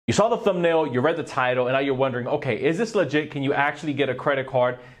You saw the thumbnail, you read the title, and now you're wondering, okay, is this legit? Can you actually get a credit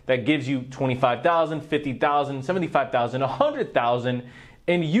card that gives you $25,000, $50,000, $75,000, $100,000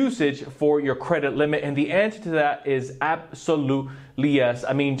 in usage for your credit limit? And the answer to that is absolutely yes.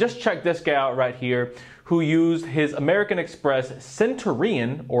 I mean, just check this guy out right here, who used his American Express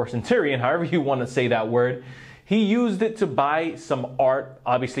Centurion, or Centurion, however you want to say that word. He used it to buy some art.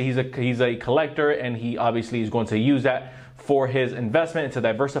 Obviously, he's a collector, and he obviously is going to use that for his investment and to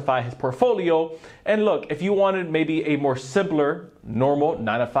diversify his portfolio. And look, if you wanted maybe a more simpler, normal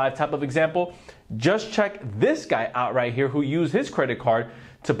 9-to-5 type of example, just check this guy out right here, who used his credit card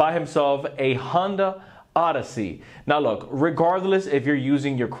to buy himself a Honda Odyssey. Now look, regardless if you're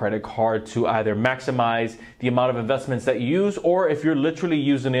using your credit card to either maximize the amount of investments that you use, or if you're literally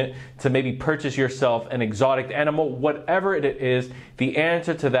using it to maybe purchase yourself an exotic animal, whatever it is, the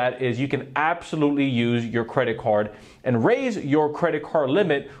answer to that is you can absolutely use your credit card and raise your credit card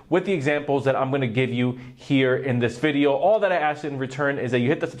limit with the examples that I'm going to give you here in this video. All that I ask in return is that you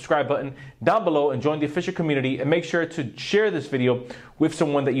hit the subscribe button down below and join the official community, and make sure to share this video with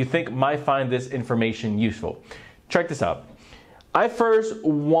someone that you think might find this information useful. Check this out. I first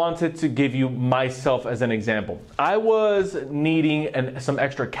wanted to give you myself as an example. I was needing some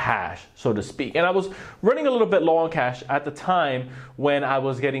extra cash, so to speak, and I was running a little bit low on cash at the time when I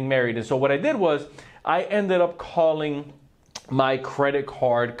was getting married. And so what I did was I ended up calling my credit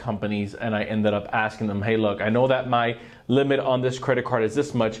card companies, and I ended up asking them, hey, look, I know that my limit on this credit card is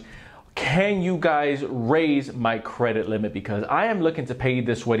this much. Can you guys raise my credit limit? Because I am looking to pay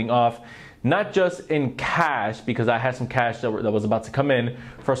this wedding off, not just in cash, because I had some cash that was about to come in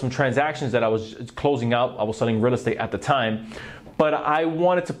for some transactions that I was closing out. I was selling real estate at the time, but I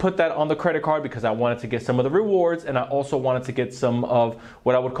wanted to put that on the credit card because I wanted to get some of the rewards, and I also wanted to get some of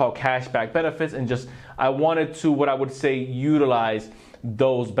what I would call cash back benefits, and just I wanted to, what I would say, utilize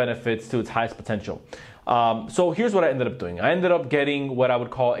those benefits to its highest potential. So here's what I ended up doing. I ended up getting what I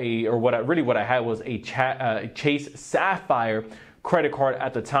would call what I had was a Chase Sapphire credit card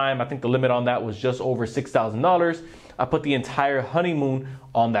at the time. I think the limit on that was just over $6,000. I put the entire honeymoon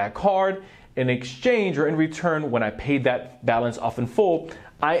on that card. In exchange, or in return, when I paid that balance off in full,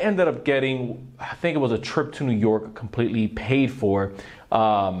 I ended up getting, I think it was a trip to New York completely paid for,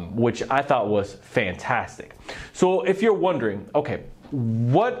 which I thought was fantastic. So if you're wondering, okay,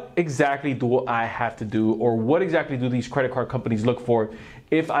 what exactly do I have to do, or what exactly do these credit card companies look for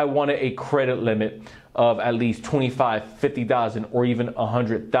if I wanted a credit limit of at least $25,000, $50,000, or even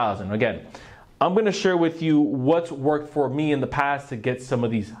 $100,000? Again, I'm going to share with you what's worked for me in the past to get some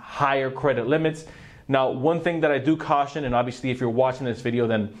of these higher credit limits. Now, one thing that I do caution, and obviously if you're watching this video,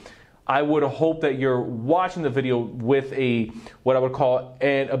 then I would hope that you're watching the video with what I would call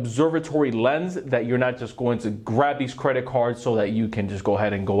an observatory lens, that you're not just going to grab these credit cards so that you can just go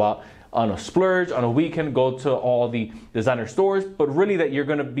ahead and go out on a splurge, on a weekend, go to all the designer stores, but really that you're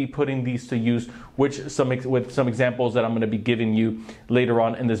going to be putting these to use, with some examples that I'm going to be giving you later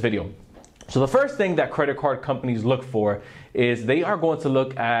on in this video. So the first thing that credit card companies look for is they are going to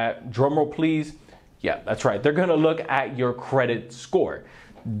look at, drumroll please, yeah, that's right, they're going to look at your credit score.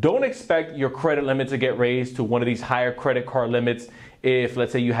 Don't expect your credit limit to get raised to one of these higher credit card limits if,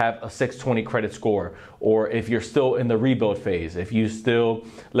 let's say, you have a 620 credit score, or if you're still in the rebuild phase, if you still,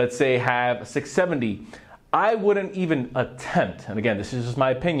 let's say, have 670. I wouldn't even attempt, and again, this is just my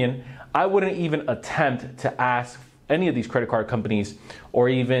opinion, I wouldn't even attempt to ask any of these credit card companies, or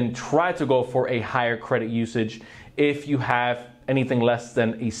even try to go for a higher credit usage if you have anything less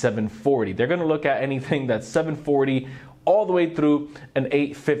than a 740. They're going to look at anything that's 740 all the way through an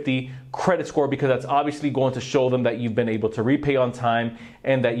 850 credit score, because that's obviously going to show them that you've been able to repay on time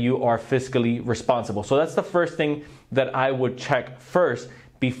and that you are fiscally responsible. So that's the first thing that I would check first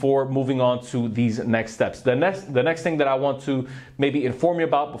before moving on to these next steps. The next thing that I want to maybe inform you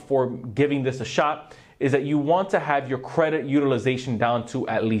about before giving this a shot is that you want to have your credit utilization down to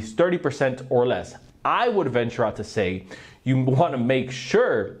at least 30% or less. I would venture out to say you want to make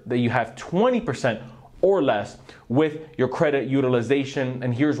sure that you have 20% or less with your credit utilization,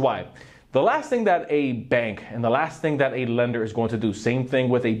 and here's why. The last thing that a bank and the last thing that a lender is going to do, same thing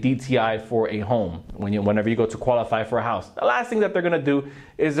with a DTI for a home, whenever you go to qualify for a house, the last thing that they're going to do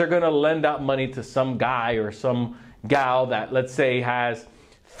is they're going to lend out money to some guy or some gal that, let's say, has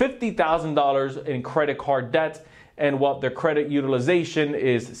 $50,000 in credit card debt, and what their credit utilization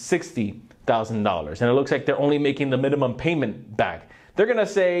is $60,000, and it looks like they're only making the minimum payment back. They're gonna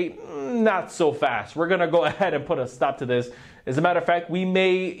say, not so fast. We're gonna go ahead and put a stop to this. As a matter of fact, we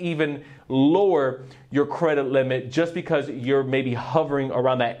may even lower your credit limit just because you're maybe hovering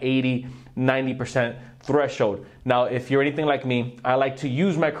around that 80 90% threshold. Now, if you're anything like me, I like to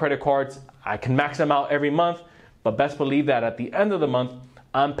use my credit cards. I can max them out every month, but best believe that at the end of the month,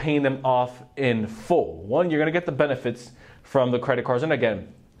 I'm paying them off in full. One, you're gonna get the benefits from the credit cards. And again,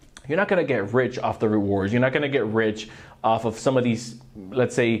 you're not gonna get rich off the rewards. You're not gonna get rich off of some of these,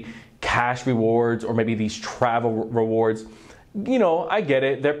 let's say, cash rewards or maybe these travel rewards. You know, I get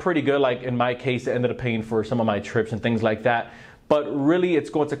it. They're pretty good. Like in my case, I ended up paying for some of my trips and things like that. But really, it's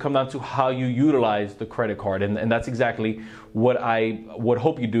going to come down to how you utilize the credit card. And that's exactly what I would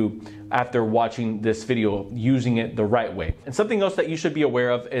hope you do after watching this video, using it the right way. And something else that you should be aware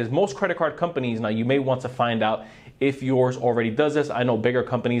of is most credit card companies, now you may want to find out if yours already does this. I know bigger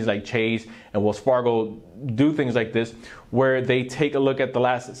companies like Chase and Wells Fargo do things like this, where they take a look at the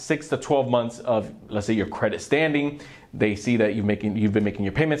last 6 to 12 months of, let's say, your credit standing. They see that you've been making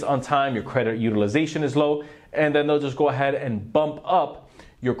your payments on time, your credit utilization is low, and then they'll just go ahead and bump up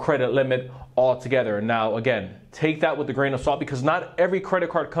your credit limit altogether. Now, again, take that with a grain of salt because not every credit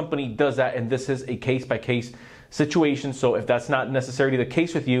card company does that, and this is a case-by-case situation. So if that's not necessarily the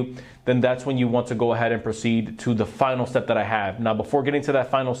case with you, then that's when you want to go ahead and proceed to the final step that I have. Now, before getting to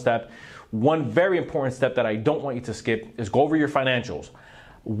that final step, one very important step that I don't want you to skip is go over your financials.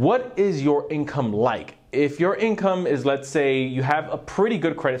 What is your income like? If your income is, let's say you have a pretty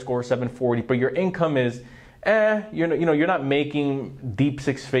good credit score, 740, but your income is, you're not making deep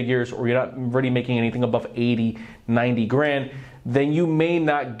six figures, or you're not really making anything above 80, 90 grand, then you may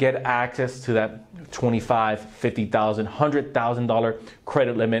not get access to that $25,000, $50,000, $100,000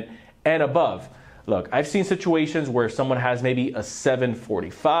 credit limit and above. Look, I've seen situations where someone has maybe a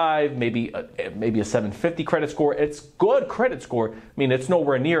 745, maybe a 750 credit score. It's good credit score. I mean, it's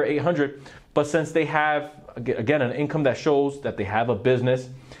nowhere near 800, but since they have, again, an income that shows that they have a business,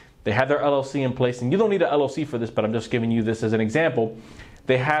 they have their LLC in place, and you don't need an LLC for this, but I'm just giving you this as an example.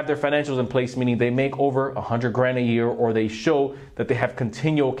 They have their financials in place, meaning they make over 100 grand a year, or they show that they have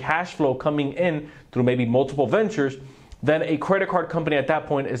continual cash flow coming in through maybe multiple ventures. Then a credit card company at that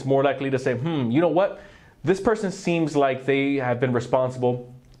point is more likely to say, you know what? This person seems like they have been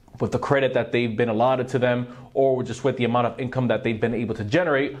responsible with the credit that they've been allotted to them, or just with the amount of income that they've been able to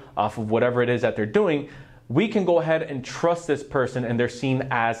generate off of whatever it is that they're doing. We can go ahead and trust this person, and they're seen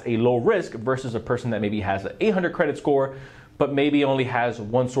as a low risk versus a person that maybe has an 800 credit score, but maybe only has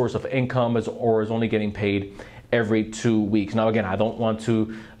one source of income or is only getting paid every 2 weeks. Now, again, I don't want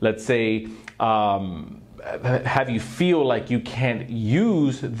to, let's say, have you feel like you can't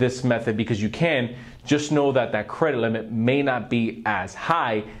use this method, because you can. Just know that that credit limit may not be as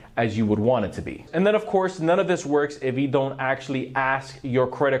high as you would want it to be. And then, of course, none of this works if you don't actually ask your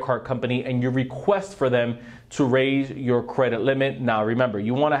credit card company and you request for them to raise your credit limit. Now, remember,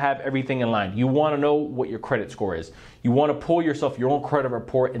 you want to have everything in line. You want to know what your credit score is. You want to pull yourself your own credit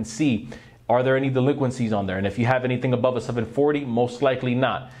report and see, are there any delinquencies on there? And if you have anything above a 740, most likely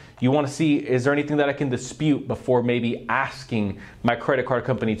not. You want to see, is there anything that I can dispute before maybe asking my credit card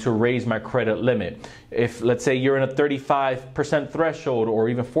company to raise my credit limit? If, let's say, you're in a 35% threshold or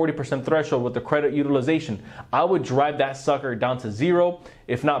even 40% threshold with the credit utilization, I would drive that sucker down to 0,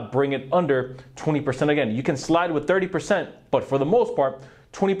 if not bring it under 20%. Again, you can slide with 30%, but for the most part,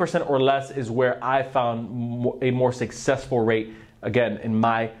 20% or less is where I found a more successful rate, again, in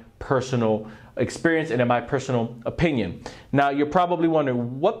my personal experience and in my personal opinion. Now, you're probably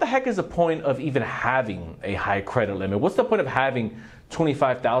wondering, what the heck is the point of even having a high credit limit? What's the point of having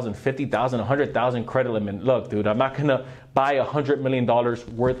 $25,000, $50,000, $100,000 credit limit? Look, dude, I'm not gonna buy $100 million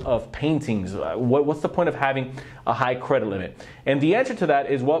worth of paintings. What's the point of having a high credit limit? And the answer to that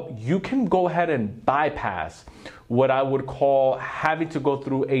is, well, you can go ahead and bypass what I would call having to go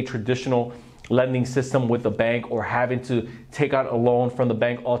through a traditional lending system with the bank, or having to take out a loan from the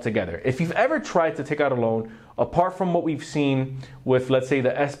bank altogether. If you've ever tried to take out a loan, apart from what we've seen with, let's say,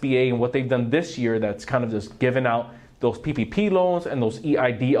 the SBA and what they've done this year, that's kind of just given out those PPP loans and those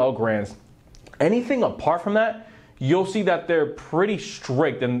EIDL grants, anything apart from that, you'll see that they're pretty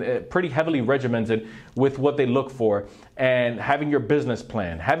strict and pretty heavily regimented with what they look for, and having your business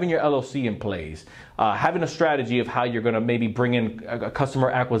plan, having your LLC in place, having a strategy of how you're gonna maybe bring in a customer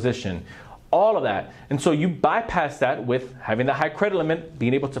acquisition, all of that. And so you bypass that with having that high credit limit,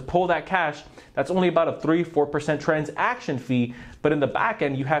 being able to pull that cash. That's only about a 3-4% transaction fee, but in the back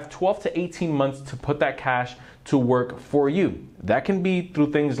end, you have 12 to 18 months to put that cash to work for you. That can be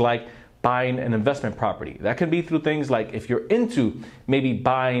through things like buying an investment property. That can be through things like, if you're into maybe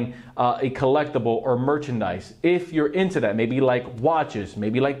buying a collectible or merchandise, if you're into that, maybe like watches,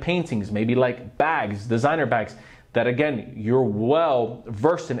 maybe like paintings, maybe like bags, designer bags, that again, you're well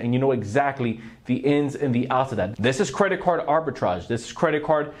versed in, and you know exactly the ins and the outs of that. This is credit card arbitrage. This is credit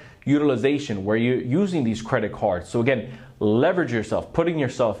card utilization where you're using these credit cards. So again, leverage yourself, putting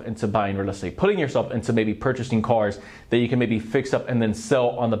yourself into buying real estate, putting yourself into maybe purchasing cars that you can maybe fix up and then sell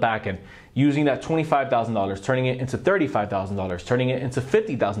on the back end. Using that $25,000, turning it into $35,000, turning it into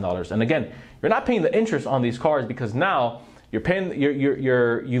 $50,000. And again, you're not paying the interest on these cars because now you're paying,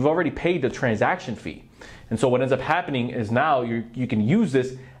 you've already paid the transaction fee. And so what ends up happening is now you can use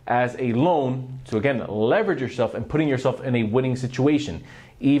this as a loan to, again, leverage yourself and putting yourself in a winning situation.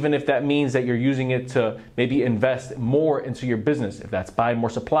 Even if that means that you're using it to maybe invest more into your business, if that's buying more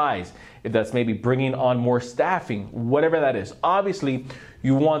supplies, if that's maybe bringing on more staffing, whatever that is. Obviously,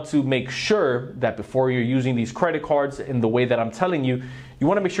 you want to make sure that before you're using these credit cards in the way that I'm telling you, you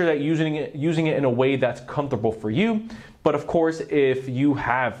want to make sure that using it in a way that's comfortable for you. But of course, if you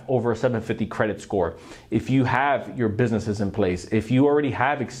have over a 750 credit score, if you have your businesses in place, if you already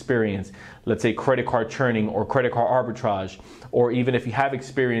have experience, let's say credit card churning or credit card arbitrage, or even if you have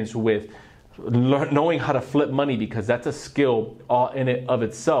experience with knowing how to flip money, because that's a skill all in it of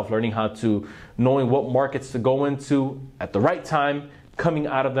itself, knowing what markets to go into at the right time, coming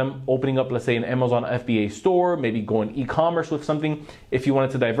out of them, opening up, let's say, an Amazon FBA store, maybe going e-commerce with something if you wanted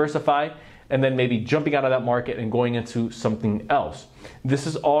to diversify, and then maybe jumping out of that market and going into something else. This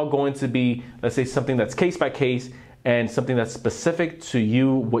is all going to be, let's say, something that's case by case and something that's specific to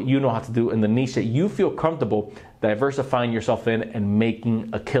you, what you know how to do in the niche that you feel comfortable diversifying yourself in and making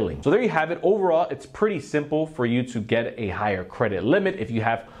a killing. So there you have it. Overall, it's pretty simple for you to get a higher credit limit. If you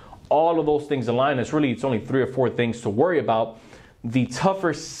have all of those things aligned, it's only 3 or 4 things to worry about. The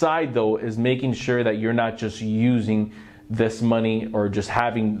tougher side, though, is making sure that you're not just using this money or just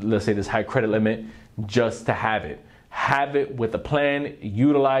having, let's say, this high credit limit just to have it. Have it with a plan,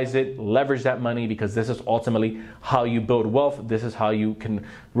 utilize it, leverage that money, because this is ultimately how you build wealth. This is how you can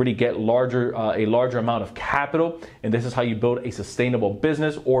really get a larger amount of capital. And this is how you build a sustainable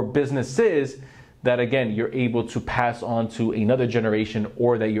business or businesses that, again, you're able to pass on to another generation,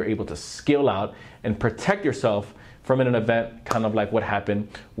 or that you're able to scale out and protect yourself from an event kind of like what happened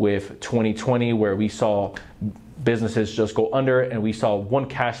with 2020, where we saw businesses just go under and we saw one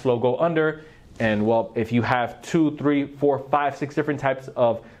cash flow go under. And well, if you have 2, 3, 4, 5, 6 different types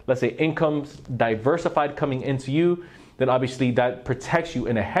of, let's say, incomes diversified coming into you, then obviously that protects you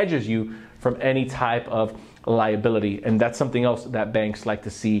and it hedges you from any type of liability. And that's something else that banks like to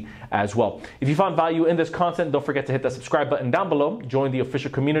see as well. If you found value in this content, don't forget to hit that subscribe button down below. Join the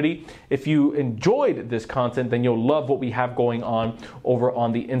official community. If you enjoyed this content, then you'll love what we have going on over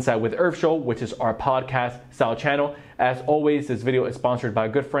on the Inside with Irv show, which is our podcast style channel. As always, this video is sponsored by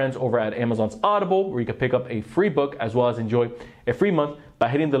good friends over at Amazon's Audible, where you can pick up a free book as well as enjoy a free month by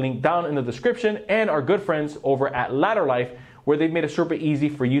hitting the link down in the description, and our good friends over at Ladder Life, where they've made it super easy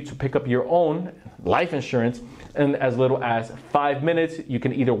for you to pick up your own life insurance in as little as 5 minutes. You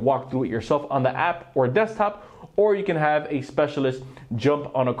can either walk through it yourself on the app or desktop, or you can have a specialist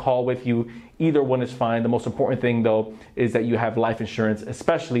jump on a call with you. Either one is fine. The most important thing, though, is that you have life insurance,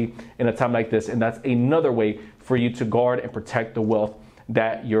 especially in a time like this, and that's another way for you to guard and protect the wealth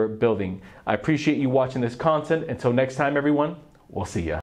that you're building. I appreciate you watching this content. Until next time, everyone, we'll see ya.